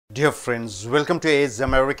Dear friends, welcome to A's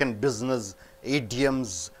American Business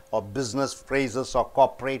Idioms or business phrases or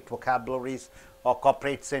corporate vocabularies or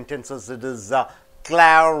corporate sentences. It is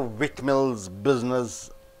Claire Whitmill's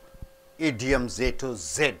Business Idioms A to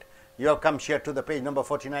Z. You have come here to the page number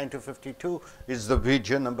 49 to 52 is the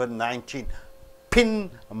video number 19.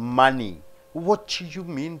 Pin money. What do you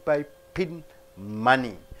mean by pin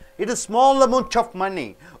money? It is small amount of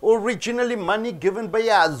money, originally money given by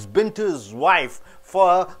a husband to his wife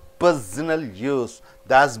for personal use.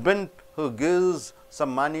 The husband who gives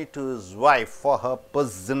some money to his wife for her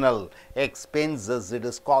personal expenses, it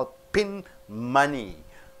is called pin money.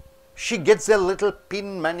 She gets a little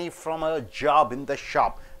pin money from her job in the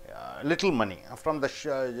shop, little money from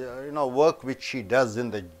the work which she does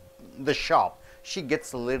in the shop. She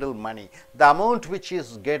gets a little money. The amount which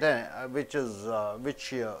is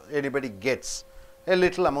anybody gets, a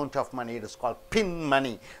little amount of money, it is called pin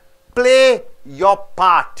money. Play your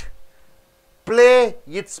part. Play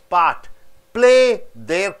its part. Play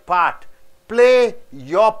their part. Play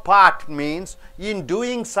your part means in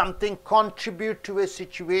doing something, contribute to a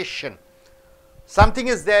situation. Something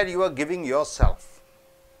is there, you are giving yourself,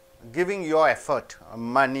 giving your effort,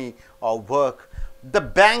 money or work. The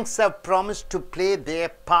banks have promised to play their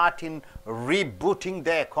part in rebooting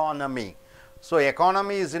the economy. So,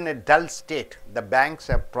 economy is in a dull state. The banks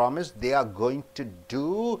have promised they are going to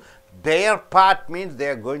do their part, means they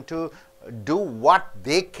are going to do what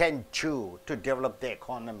they can do to develop the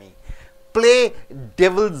economy. Play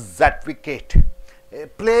devil's advocate.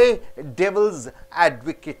 Play devil's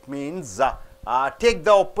advocate means take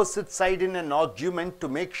the opposite side in an argument to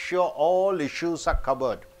make sure all issues are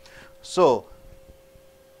covered. So,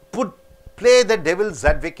 play the devil's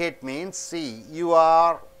advocate means, see, you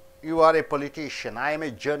are a politician, I am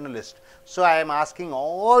a journalist, so I am asking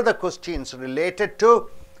all the questions related to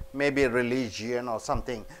maybe religion or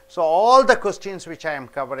something. So, all the questions which I am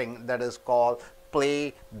covering, that is called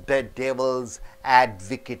play the devil's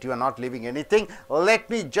advocate. You are not leaving anything. Let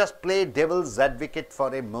me just play devil's advocate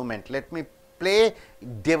for a moment. Let me play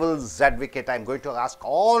devil's advocate. I am going to ask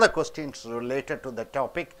all the questions related to the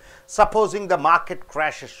topic. Supposing the market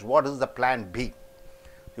crashes, what is the plan B?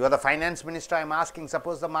 You are the finance minister, I am asking,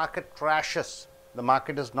 suppose the market crashes, the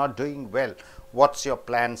market is not doing well, what's your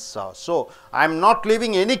plan, sir? So, I am not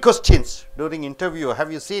leaving any questions during interview.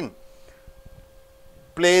 Have you seen?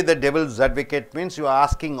 Play the devil's advocate means you are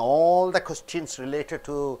asking all the questions related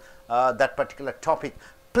to that particular topic.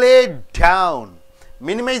 Play down.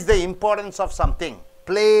 Minimize the importance of something,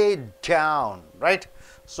 play down, right?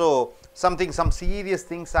 So, some serious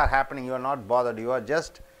things are happening, you are not bothered, you are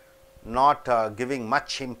just not giving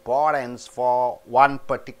much importance for one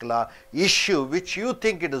particular issue which you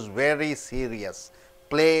think it is very serious.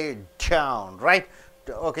 Play down, right?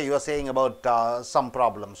 Okay, you are saying about some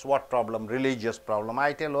problems. What problem? Religious problem.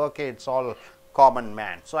 I tell, okay, it's all common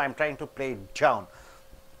man. So, I am trying to play down.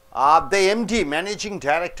 The MD, managing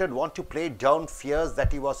director, want to play down fears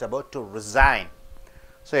that he was about to resign.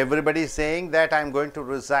 So, everybody is saying that I am going to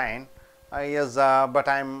resign. Yes, but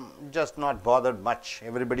I am just not bothered much.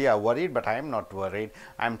 Everybody are worried, but I am not worried.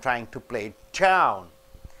 I am trying to play down.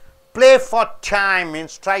 Play for time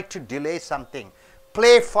means try to delay something.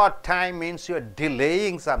 Play for time means you are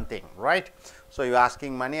delaying something, right? So, you are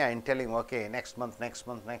asking money, I am telling, okay, next month,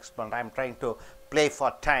 I am trying to play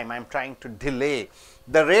for time, I am trying to delay.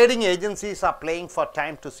 The rating agencies are playing for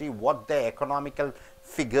time to see what the economical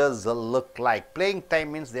figures look like. Playing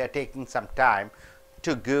time means they are taking some time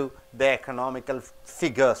to give the economical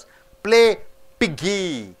figures. Play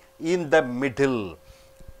piggy in the middle.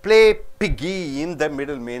 Play piggy in the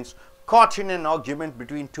middle means caught in an argument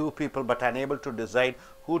between two people but unable to decide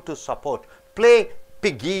who to support. Play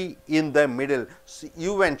piggy in the middle.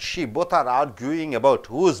 You and she both are arguing about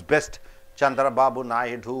who is best, Chandrababu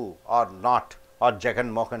Naidu or not, or Jagan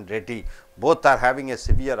Mohan Reddy. Both are having a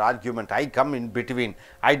severe argument. I come in between.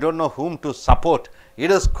 I don't know whom to support. It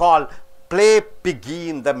is called play piggy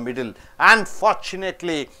in the middle.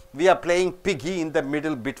 Unfortunately, we are playing piggy in the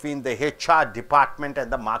middle between the HR department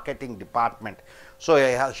and the marketing department. So,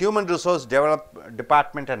 a human resource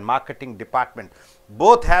department and marketing department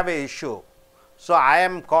both have a issue. So, I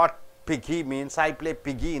am caught piggy means I play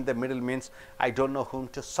piggy in the middle means I don't know whom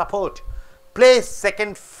to support. Play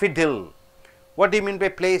second fiddle. What do you mean by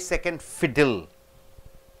play second fiddle?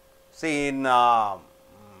 See, in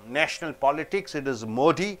national politics, it is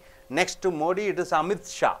Modi. Next to Modi, it is Amit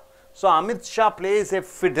Shah. So, Amit Shah plays a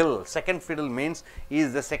fiddle. Second fiddle means he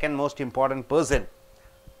is the second most important person.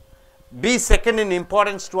 Be second in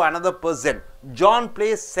importance to another person. John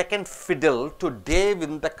plays second fiddle to Dave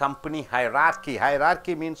in the company hierarchy.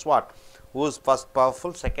 Hierarchy means what? Who's first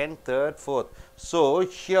powerful, second, third, fourth. So,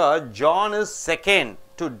 here John is second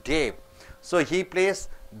to Dave. So, he plays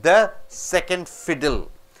the second fiddle.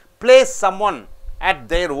 Play someone at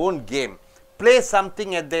their own game. Play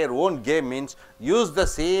something at their own game means use the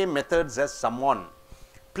same methods as someone.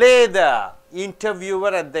 Play the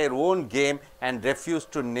interviewer at their own game and refuse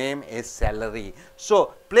to name a salary.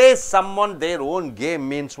 So, play someone their own game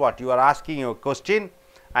means what? You are asking a question,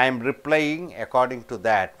 I am replying according to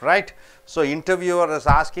that, right. So, interviewer is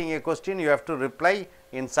asking a question, you have to reply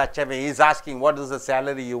in such a way. He is asking what is the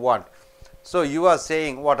salary you want. So, you are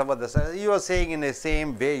saying whatever the salary, you are saying in the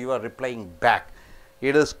same way you are replying back.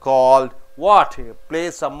 It is called what?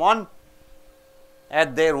 Play someone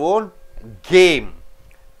at their own game.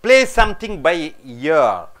 Play something by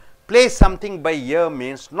ear. Play something by ear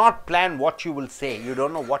means not plan what you will say. You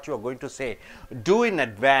don't know what you are going to say. Do in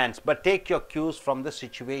advance, but take your cues from the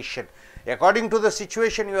situation. According to the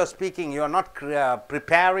situation you are speaking, you are not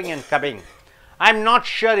preparing and coming. I am not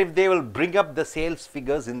sure if they will bring up the sales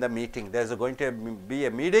figures in the meeting. There is going to be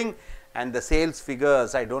a meeting and the sales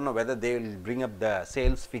figures, I don't know whether they will bring up the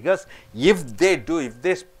sales figures. If they do, if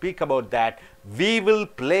they speak about that, we will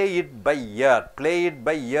play it by ear. Play it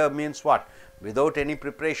by ear means what? Without any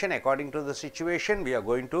preparation, according to the situation, we are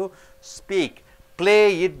going to speak.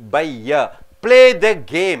 Play it by ear. Play the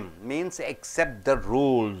game means accept the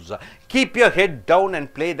rules. Keep your head down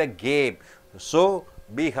and play the game. So,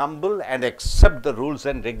 be humble and accept the rules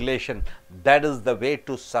and regulation. That is the way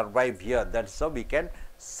to survive here. That's how we can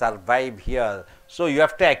survive here. So, you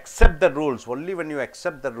have to accept the rules. Only when you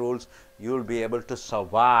accept the rules, you will be able to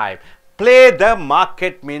survive. Play the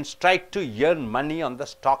market means try to earn money on the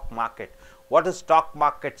stock market. What is stock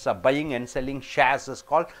markets? Buying and selling shares is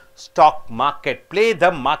called stock market. Play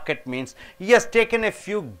the market means he has taken a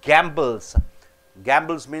few gambles.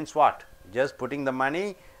 Gambles means what? Just putting the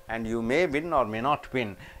money and you may win or may not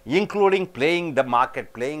win, including playing the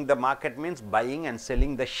market. Playing the market means buying and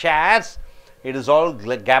selling the shares. It is all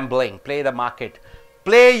gambling. Play the market.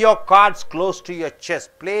 Play your cards close to your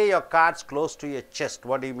chest. Play your cards close to your chest.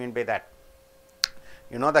 What do you mean by that?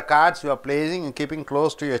 You know the cards you are playing and keeping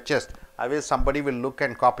close to your chest. Otherwise somebody will look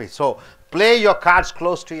and copy. So, play your cards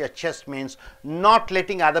close to your chest means not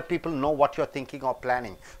letting other people know what you are thinking or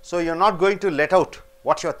planning. So, you are not going to let out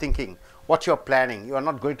what you are thinking, what you are planning. You are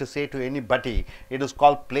not going to say to anybody. It is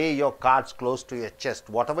called play your cards close to your chest.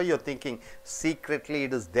 Whatever you are thinking, secretly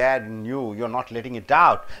it is there in you. You are not letting it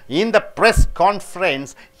out. In the press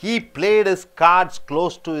conference, he played his cards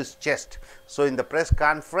close to his chest. So, in the press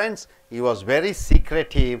conference, he was very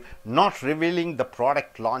secretive, not revealing the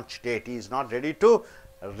product launch date. He is not ready to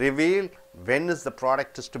reveal when is the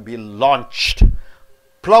product is to be launched.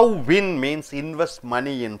 Plow in means invest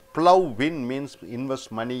money in. Plow in means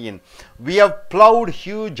invest money in. We have plowed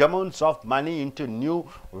huge amounts of money into new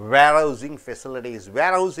warehousing facilities.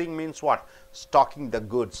 Warehousing means what? Stocking the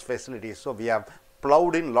goods facilities. So, we have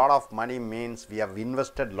plowed in lot of money means we have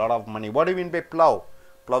invested lot of money. What do you mean by plow?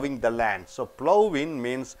 Plowing the land. So, plow in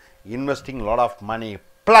means investing a lot of money.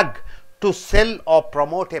 Plug, to sell or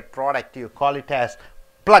promote a product, you call it as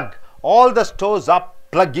plug. All the stores are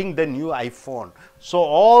plugging the new iPhone. So,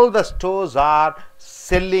 all the stores are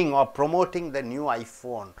selling or promoting the new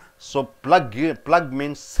iPhone. So, plug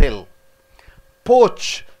means sell.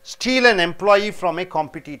 Poach, steal an employee from a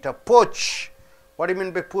competitor. Poach, what do you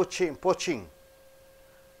mean by poaching?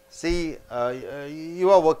 See,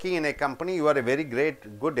 you are working in a company, you are a very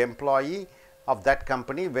good employee of that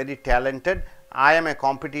company, very talented. I am a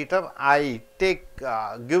competitor, I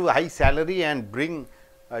give high salary and bring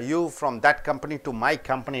you from that company to my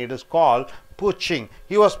company. It is called poaching.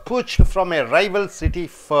 He was poached from a rival city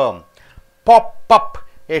firm. Pop up,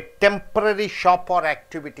 a temporary shop or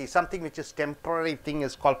activity, something which is temporary thing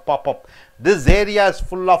is called pop up. This area is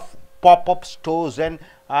full of pop up stores and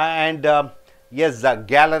yes,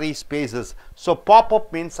 gallery spaces. So, pop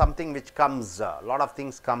up means something which comes, a lot of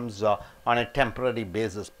things comes on a temporary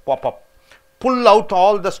basis. Pop up. Pull out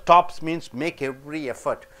all the stops means make every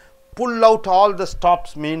effort. Pull out all the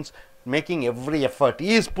stops means making every effort.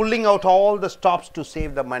 He is pulling out all the stops to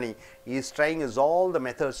save the money. He is trying all the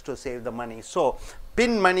methods to save the money. So,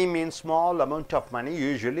 pin money means small amount of money,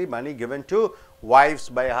 usually money given to wives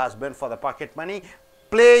by a husband for the pocket money.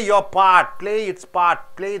 Play your part, play its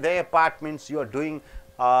part, play their part means you are doing,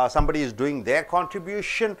 somebody is doing their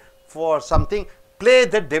contribution for something. Play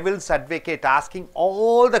the devil's advocate, asking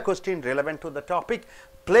all the questions relevant to the topic.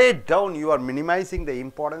 Play down, you are minimizing the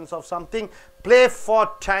importance of something. Play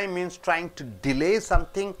for time means trying to delay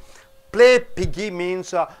something. Play piggy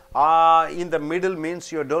means in the middle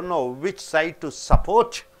means you don't know which side to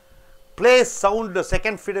support. Play sound, the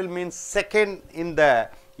second fiddle means second in the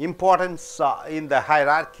importance in the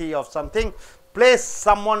hierarchy of something. Place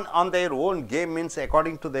someone on their own game means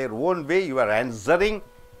according to their own way you are answering.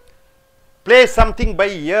 Play something by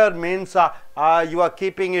ear means you are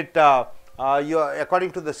keeping it you are,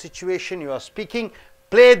 according to the situation you are speaking.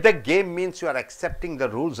 Play the game means you are accepting the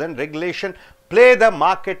rules and regulation. Play the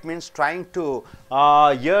market means trying to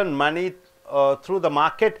earn money through the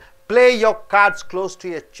market. Play your cards close to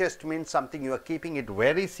your chest means something you are keeping it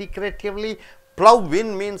very secretively. Plow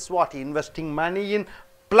in means what? Investing money in.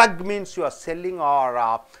 Plug means you are selling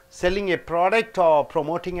or selling a product or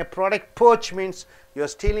promoting a product. Poach means you are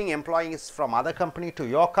stealing employees from other company to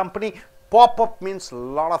your company. Pop up means a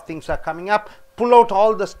lot of things are coming up. Pull out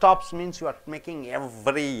all the stops means you are making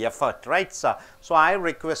every effort, right? So I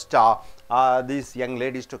request these young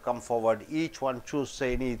ladies to come forward. Each one choose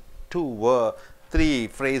any 2 3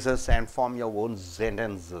 phrases and form your own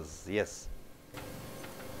sentences. Yes.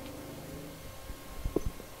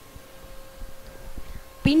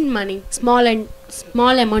 Pin money, small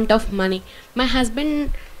amount of money. My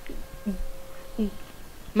husband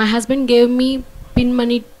gave me pin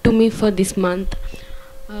money to me for this month.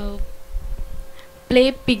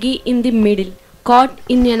 Play piggy in the middle. Caught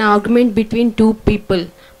in an argument between two people,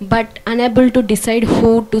 but unable to decide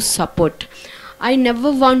who to support. I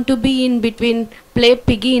never want to be in between. Play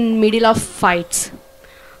piggy in middle of fights.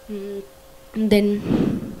 Then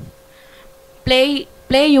play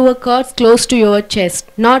your cards close to your chest.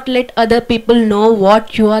 Not let other people know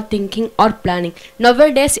what you are thinking or planning.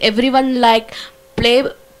 Nowadays everyone like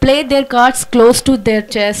play their cards close to their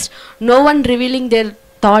chest. No one revealing their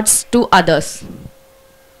thoughts to others.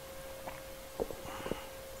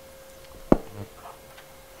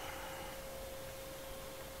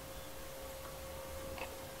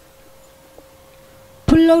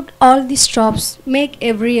 Pull out all the stops, make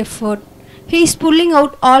every effort. He is pulling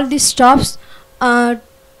out all the stops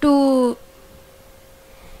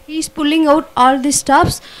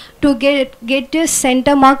to get a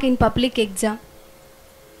center mark in public exam.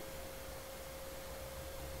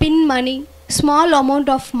 Pin money, small amount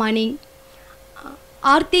of money.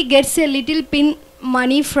 Aarti gets a little pin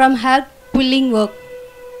money from her pulling work.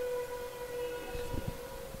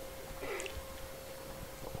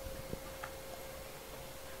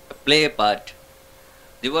 Play a part.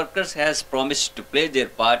 The workers has promised to play their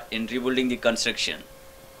part in rebuilding the construction.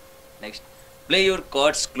 Next, play your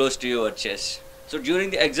cards close to your chest. So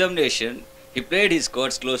during the examination, he played his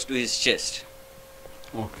cards close to his chest.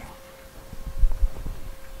 Okay.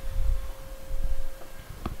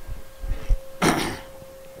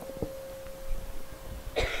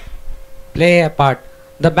 Play a part.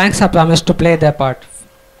 The banks have promised to play their part.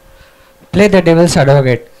 Play the devil's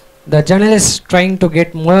advocate. The journalist is trying to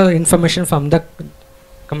get more information from the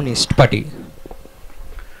Communist Party.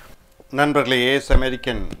 நண்பர்களே, ace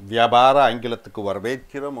American வியாபார ஆங்கிலத்துக்கு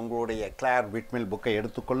வரவேற்கிறோம். உங்களுடைய கிளார் விட்மில் புக்கை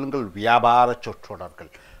எடுத்துக்கொள்ளுங்கள். வியாபார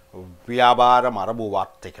சொற்றொடர்கள், வியாபார மரபு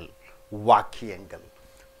வார்த்தைகள், வாக்கியங்கள்.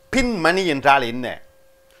 பின் மணி என்றால் என்ன?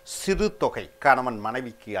 சிறு தொகை. கணவன்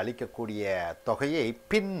மனைவிக்கு அளிக்கக்கூடிய தொகையை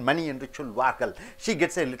பின் மணி என்று சொல்வார்கள். she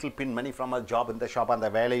gets a little pin money from a job in the shop. அந்த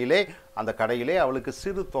வேலையிலே, அந்த கடையிலே அவளுக்கு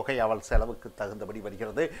சிறு தொகை அவள் செலவுக்கு தகுந்தபடி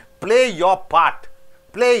வருகிறது. play your part,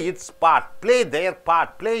 play its part, play their part,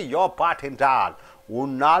 play your part என்றால்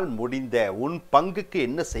உன்னால் முடிந்த உன் பங்குக்கு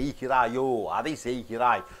என்ன செய்கிறாயோ அதை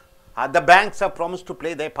செய்கிறாய். The banks have promised to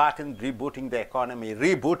play their part in rebooting the economy.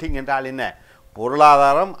 rebooting என்றால் என்ன?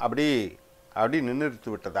 பொருளாதாரம் அப்படி நின்றுத்து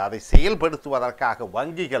விட்டது. அதை செயல்படுத்துவதற்காக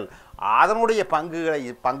வங்கிகள் அதனுடைய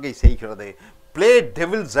பங்கை செய்கிறது. Play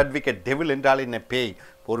devil's advocate. டெவில் என்றால் என்ன? பேய்.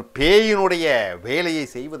 ஒரு பேயினுடைய வேலையை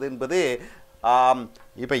செய்வது என்பது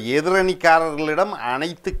இப்போ எதிரணிக்காரர்களிடம்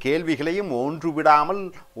அனைத்து கேள்விகளையும் ஒன்று விடாமல்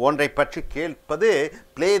ஒன்றை பற்றி கேட்பது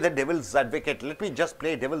play the devil's advocate. Let me just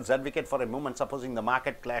play devil's advocate for a moment. Supposing the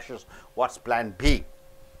market clashes, watts plan B?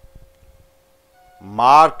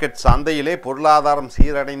 Market சந்தையிலே பொருளாதாரம்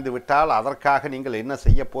சீரடைந்து விட்டால் அதற்காக நீங்கள் என்ன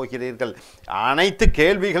செய்ய போகிறீர்கள்? அனைத்து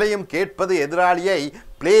கேள்விகளையும் கேட்பது எதிராளியை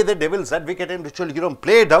பிளே த டெவில்ஸ் அட்வொகேட் என்று சொல்கிறோம்.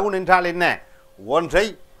 பிளே டவுன் என்றால் என்ன? ஒன்றை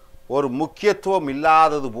ஒரு முக்கியத்துவம்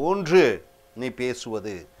இல்லாதது போன்று நீ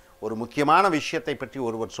பேசுவது. ஒரு முக்கியமான விஷயத்தை பற்றி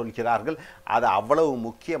ஒருவர் சொல்கிறார்கள், அது அவ்வளவு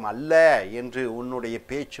முக்கியம் அல்ல என்று உன்னுடைய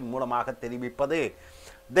பேச்சின் மூலமாக தெரிவிப்பது.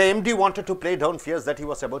 The MD wanted to play down fears that he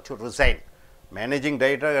was about to resign. Managing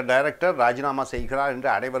director ராஜினாமா செய்கிறார் என்று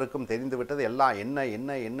அனைவருக்கும் தெரிந்துவிட்டது. எல்லாம் என்ன என்ன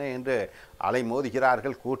என்ன என்று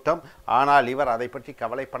அலைமோதுகிறார்கள் கூட்டம். ஆனால் இவர் அதை பற்றி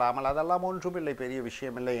கவலைப்படாமல் அதெல்லாம் ஒன்றுமில்லை, பெரிய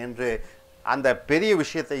விஷயமில்லை என்று அந்த பெரிய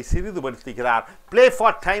விஷயத்தை சிறிதுபடுத்துகிறார். பிளே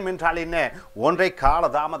ஃபார் டைம் என்றால் என்ன? ஒன்றை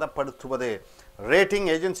காலதாமதப்படுத்துவது. Rating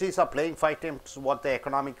agencies are playing 5 times what the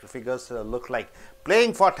economic figures look like.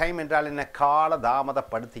 Playing for time என்றால் என்ன? கால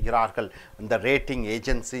தாமதப்படுத்துகிறார்கள் இந்த ரேட்டிங்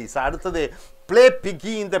ஏஜென்சிஸ். அடுத்தது ப்ளே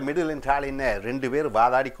பிகி இந்த மிடில் என்றால் என்ன? ரெண்டு பேர்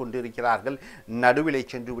வாதாடி கொண்டிருக்கிறார்கள், நடுவிலே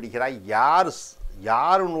சென்று விடுகிறாய்.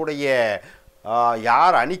 யாருடைய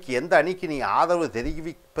யார் அணிக்கு, எந்த அணிக்கு நீ ஆதரவு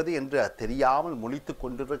தெரிவிப்பது என்று தெரியாமல் முழித்து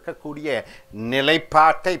கொண்டிருக்கக்கூடிய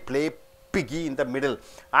நிலைப்பாட்டை play piggy in the middle.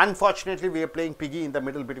 Unfortunately, we are playing piggy in the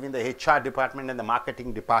middle between the HR department and the marketing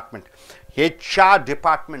department. HR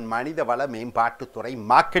department மனித வள மேம்பாட்டு துறை,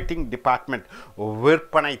 மார்க்கெட்டிங் டிபார்ட்மெண்ட்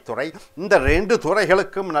விற்பனை துறை. இந்த ரெண்டு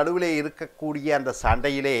துறைகளுக்கும் நடுவிலே இருக்கக்கூடிய அந்த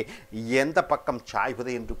சண்டையிலே எந்த பக்கம்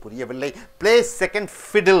சாய்வது என்று புரியவில்லை. Play second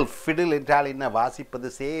ஃபிடில். ஃபிடில் என்றால் என்ன? வாசிப்பது.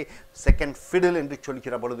 செகண்ட் ஃபிடில் என்று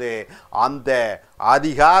சொல்கிற பொழுது அந்த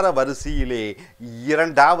அதிகார வரிசையிலே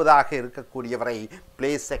இரண்டாவதாக இருக்கக்கூடியவரை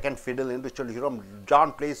play second fiddle என்று சொல்கிறோம். John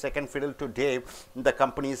plays second fiddle to Dave. இந்த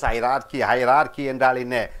கம்பெனிஸ் ஹைரார்கி என்றால்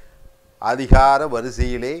என்ன? அதிகார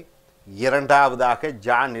வரிசையிலே இரண்டாவதாக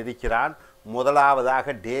ஜான் இருக்கிறான்,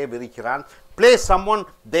 முதலாவதாக டேவ் இருக்கிறான். play someone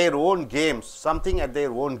their own games, something at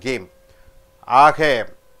their own game. ஆக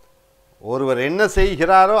ஒருவர் என்ன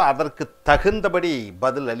செய்கிறாரோ அதற்கு தகுந்தபடி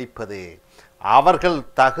பதில் அளிப்பது,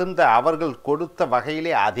 அவர்கள் கொடுத்த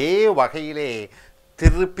வகையிலே அதே வகையிலே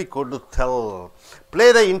திருப்பி கொடுத்தல். play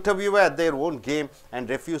the interviewer at their own game and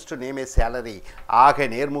refuse to name a salary. ஆக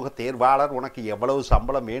நேர்முக தேர்வாளர் உனக்கு எவ்வளவு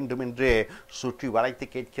சம்பளம் வேண்டும் என்று சுற்றி வளைத்து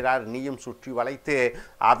கேட்கிறார். நீயும் சுற்றி வளைத்து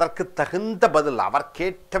அதற்கு தகுந்த பதில், அவர்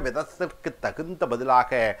கேட்ட விதத்திற்கு தகுந்த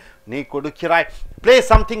பதிலாக நீ கொடுக்கிறாய். play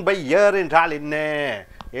something by ear என்றால் என்ன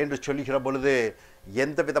என்று சொல்லுகிற பொழுது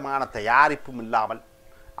எந்த விதமான தயாரிப்பும் இல்லாமல்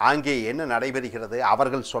அங்கே என்ன நடைபெறுகிறது,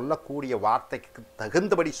 அவர்கள் சொல்லக்கூடிய வார்த்தைக்கு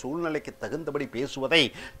தகுந்தபடி, சூழ்நிலைக்கு தகுந்தபடி பேசுவதை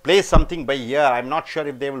play something by ear. I am not sure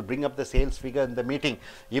if they will bring up the sales figure in the meeting.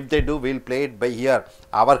 If they do, we will play it by ear.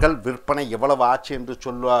 அவர்கள் விற்பனை எவ்வளவு ஆச்சு என்று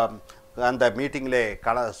அந்த மீட்டிங்கிலே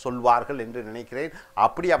சொல்வார்கள் என்று நினைக்கிறேன்.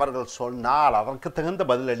 அப்படி அவர்கள் சொன்னால் அதற்கு தகுந்த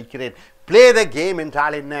பதில் அளிக்கிறேன். play the game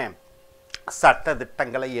என்றால் என்ன? சட்ட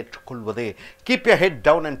திட்டங்களை ஏற்றுக்கொள்வது. keep your head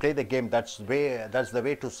down and play the game. That's the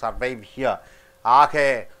way to survive here. ஆக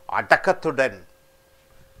அடக்கத்துடன்,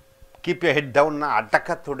 கீப் யூ ஹெட் டவுன்,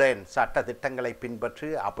 அடக்கத்துடன் சட்ட திட்டங்களை பின்பற்று.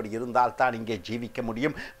 அப்படி இருந்தால் தான் இங்கே ஜீவிக்க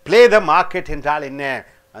முடியும். ப்ளே த மார்க்கெட் என்றால் என்ன?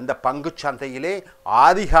 அந்த பங்கு சந்தையிலே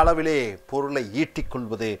அதிக அளவிலே பொருளை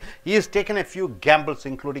ஈட்டிக்கொள்வது. Is taken a few கேம்பிள்ஸ்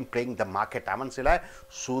including playing the market. அவன் சில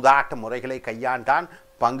சூதாட்ட முறைகளை கையாண்டான்,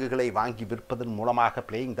 பங்குகளை வாங்கி விற்பதன் மூலமாக.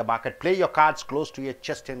 Playing the market. Play your cards close to your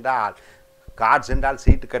chest என்றால், கார்ட்ஸ் என்றால்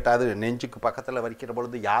சீட்டு கட்டாது, நெஞ்சுக்கு பக்கத்தில் வைக்கிற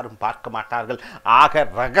பொழுது யாரும் பார்க்க மாட்டார்கள். ஆக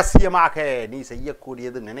ரகசியமாக நீ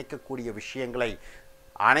செய்யக்கூடியது, நினைக்கக்கூடிய விஷயங்களை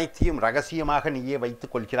அனைத்தையும் ரகசியமாக நீயே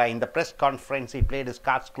வைத்துக் கொள்கிறாய். இந்த press conference he played his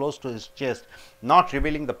cards close to his chest, not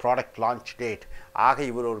revealing the product launch date. ஆக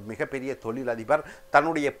இவர் ஒரு மிகப்பெரிய தொழிலதிபர்.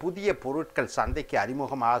 தன்னுடைய புதிய பொருட்கள் சந்தைக்கு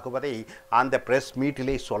அறிமுகமாகுவதை அந்த ப்ரெஸ்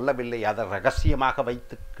மீட்டிலே சொல்லவில்லை, அதை ரகசியமாக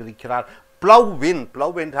வைத்திருக்கிறார். Plough win.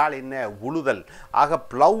 ப்ளவ் என்றால் என்ன? உழுதல். ஆக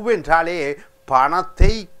ப்ளவ் என்றாலே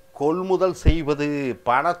பணத்தை கொள்முதல் செய்வது,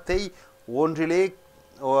 பணத்தை ஒன்றிலே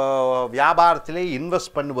வியாபாரத்திலே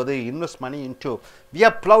இன்வெஸ்ட் பண்ணுவது. Invest money into. we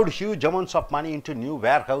have plowed huge amounts of money into new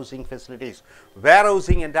warehousing facilities.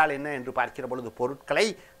 warehousing என்றால் என்ன என்று பார்க்கிற பொழுது பொருட்களை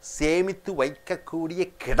சேமித்து வைக்கக்கூடிய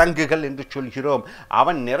கிடங்குகள் என்று சொல்கிறோம்.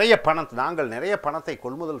 நாங்கள் நிறைய பணத்தை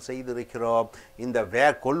கொள்முதல் செய்திருக்கிறோம் இந்த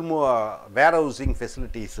warehousing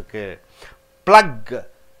facilitiesக்கு. plug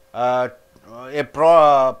a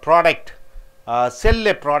product, sell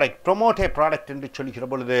a product, promote a product என்று சொல்கிற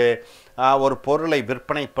பொழுது ஒரு பொருளை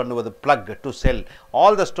விற்பனை பண்ணுவது. plug, to sell.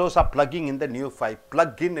 all the stores are plugging in the new 5.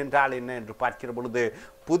 plug in என்றால் என்ன என்று பார்க்கிற பொழுது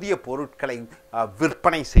புதிய பொருட்களை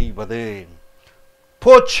விற்பனை செய்வது.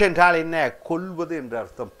 poach என்றால் என்ன? கொல்வது என்று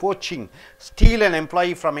அர்த்தம். poaching. steal an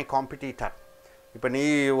employee from a competitor. இப்போ நீ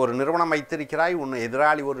ஒரு நிறுவனம் வைத்திருக்கிறாய், உன்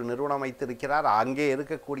எதிராளி ஒரு நிறுவனம் வைத்திருக்கிறார், அங்கே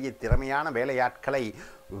இருக்கக்கூடிய திறமையான வேலையாட்களை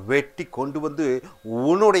வெட்டி கொண்டு வந்து,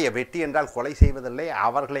 உன்னுடைய வெட்டி என்றால் கொலை செய்வதில்லை,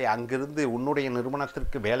 அவர்களை அங்கிருந்து உன்னுடைய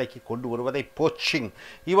நிறுவனத்திற்கு வேலைக்கு கொண்டு வருவதை poaching.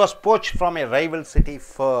 he was poached from a rival city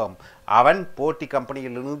firm. அவன் போட்டி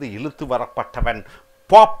கம்பெனியிலிருந்து இழுத்து வரப்பட்டவன்.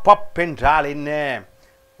 பாப் அப் என்றால் என்ன?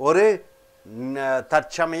 ஒரு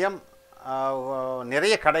தற்சமயம்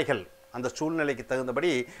நிறைய கடைகள், அந்த சூழ்நிலைக்கு தகுந்தபடி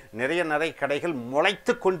நிறைய கடைகள்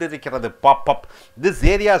முளைத்து கொண்டிருக்கிறது. Pop-up. This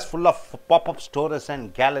area is full of pop-up ஸ்டோரஸ் and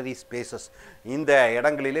gallery spaces. இந்த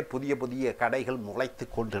இடங்களிலே புதிய கடைகள் முளைத்து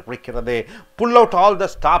கொண்டிருக்கிறது. Pull out all the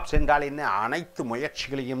stops என்றால் என்ன? அனைத்து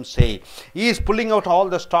முயற்சிகளையும் செய். Is pulling out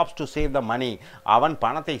all the stops to save the மணி. அவன்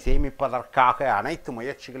பணத்தை சேமிப்பதற்காக அனைத்து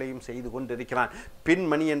முயற்சிகளையும் செய்து கொண்டிருக்கிறான். பின்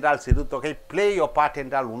மணி என்றால் சிறு தொகை. பிளே யோர் பார்ட்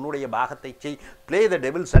என்றால் உன்னுடைய பாகத்தை செய். பிளே த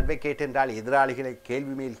டெவில்ஸ் அட்வொகேட் என்றால் எதிராளிகளை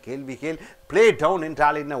கேள்வி மேல் கேள்வி கேள். ப்ளே டவுன்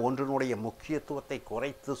என்றால் என்ன? ஒன்றினுடைய முக்கியத்துவத்தை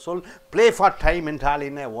குறைத்து சொல். ப்ளே ஃபார் டைம் என்றால்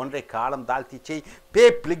என்ன? ஒன்றை காலம் தாழ்த்தி செய். பே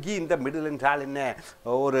பிளிகி இந்த மிடில் என்றால் என்ன?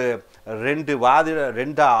 ஒரு ரெண்டு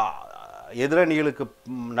எதிரணிகளுக்கு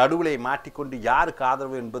நடுவிலே மாட்டிக்கொண்டு யாருக்கு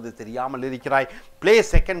ஆதரவு என்பது தெரியாமல் இருக்கிறாய். ப்ளே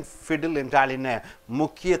செகண்ட் ஃபிடில் என்றால் என்ன?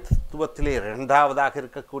 முக்கியத்துவத்திலே இரண்டாவதாக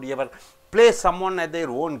இருக்கக்கூடியவர். Play someone at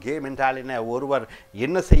their own game என்றால் என்ன? ஒருவர்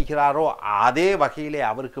என்ன செய்கிறாரோ அதே வகையிலே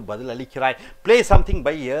அவருக்கு பதில் அளிக்கிறாய். ப்ளே சம்திங்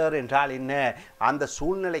பை இயர் என்றால் என்ன? அந்த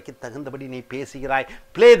சூழ்நிலைக்கு தகுந்தபடி நீ பேசுகிறாய்.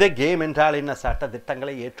 ப்ளே த கேம் என்றால் என்ன? சட்ட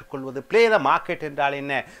திட்டங்களை ஏற்றுக்கொள்வது. ப்ளே த மார்க்கெட் என்றால்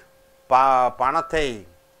என்ன? பணத்தை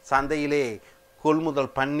சந்தையிலே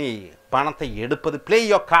கொள்முதல் பண்ணி பணத்தை எடுப்பது. Play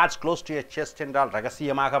your cards close to your chest என்றால்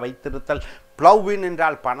ரகசியமாக வைத்திருத்தல். ப்ளவ் இன்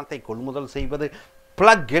என்றால் பணத்தை கொள்முதல் செய்வது.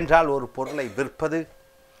 ப்ளக் என்றால் ஒரு பொருளை விற்பது.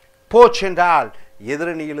 போச் என்றால்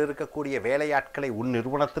எதிரணியில் இருக்கக்கூடிய வேலையாட்களை உன்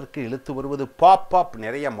நிறுவனத்திற்கு இழுத்து வருவது. பாப் அப்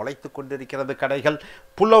நிறைய முளைத்து கொண்டிருக்கிறது கடைகள்.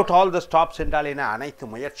 Pull out all the stops என்றால் என அனைத்து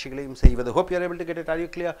முயற்சிகளையும் செய்வது. Hope you are able to get it. Are you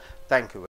clear? Thank you.